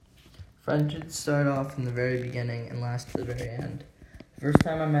Friendships start off in the very beginning and last to the very end. The first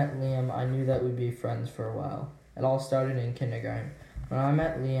time I met Liam, I knew that we'd be friends for a while. It all started in kindergarten. When I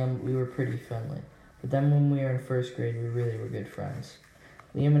met Liam, we were pretty friendly. But then when we were in first grade, we really were good friends.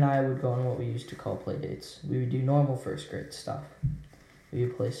 Liam and I would go on what we used to call play dates. We would do normal first grade stuff. We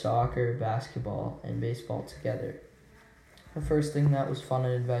would play soccer, basketball, and baseball together. The first thing that was fun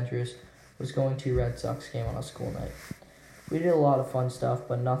and adventurous was going to a Red Sox game on a school night. We did a lot of fun stuff,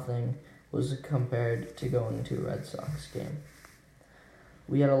 but nothing was compared to going to a Red Sox game.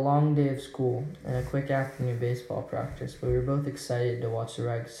 We had a long day of school and a quick afternoon baseball practice, but we were both excited to watch the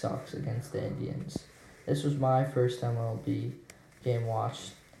Red Sox against the Indians. This was my first MLB game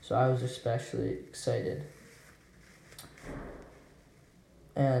watched, so I was especially excited.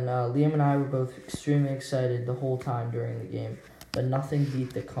 And Liam and I were both extremely excited the whole time during the game, but nothing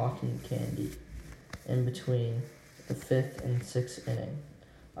beat the cotton candy in between the 5th and 6th inning.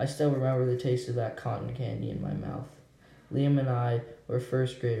 I still remember the taste of that cotton candy in my mouth. Liam and I were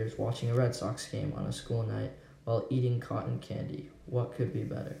first graders watching a Red Sox game on a school night while eating cotton candy. What could be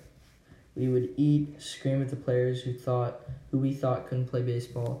better? We would eat, scream at the players who we thought couldn't play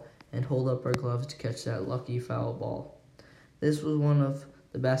baseball, and hold up our gloves to catch that lucky foul ball. This was one of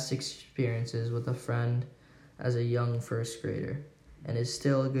the best experiences with a friend as a young first grader, and is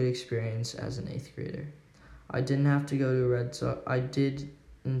still a good experience as an 8th grader. I didn't have to go to a Red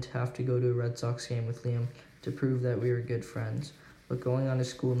Sox game with Liam to prove that we were good friends, but going on a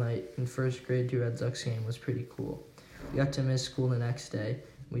school night in first grade to a Red Sox game was pretty cool. We got to miss school the next day.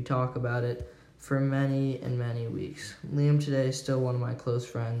 We talk about it for many and many weeks. Liam today is still one of my close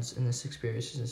friends, and this experience is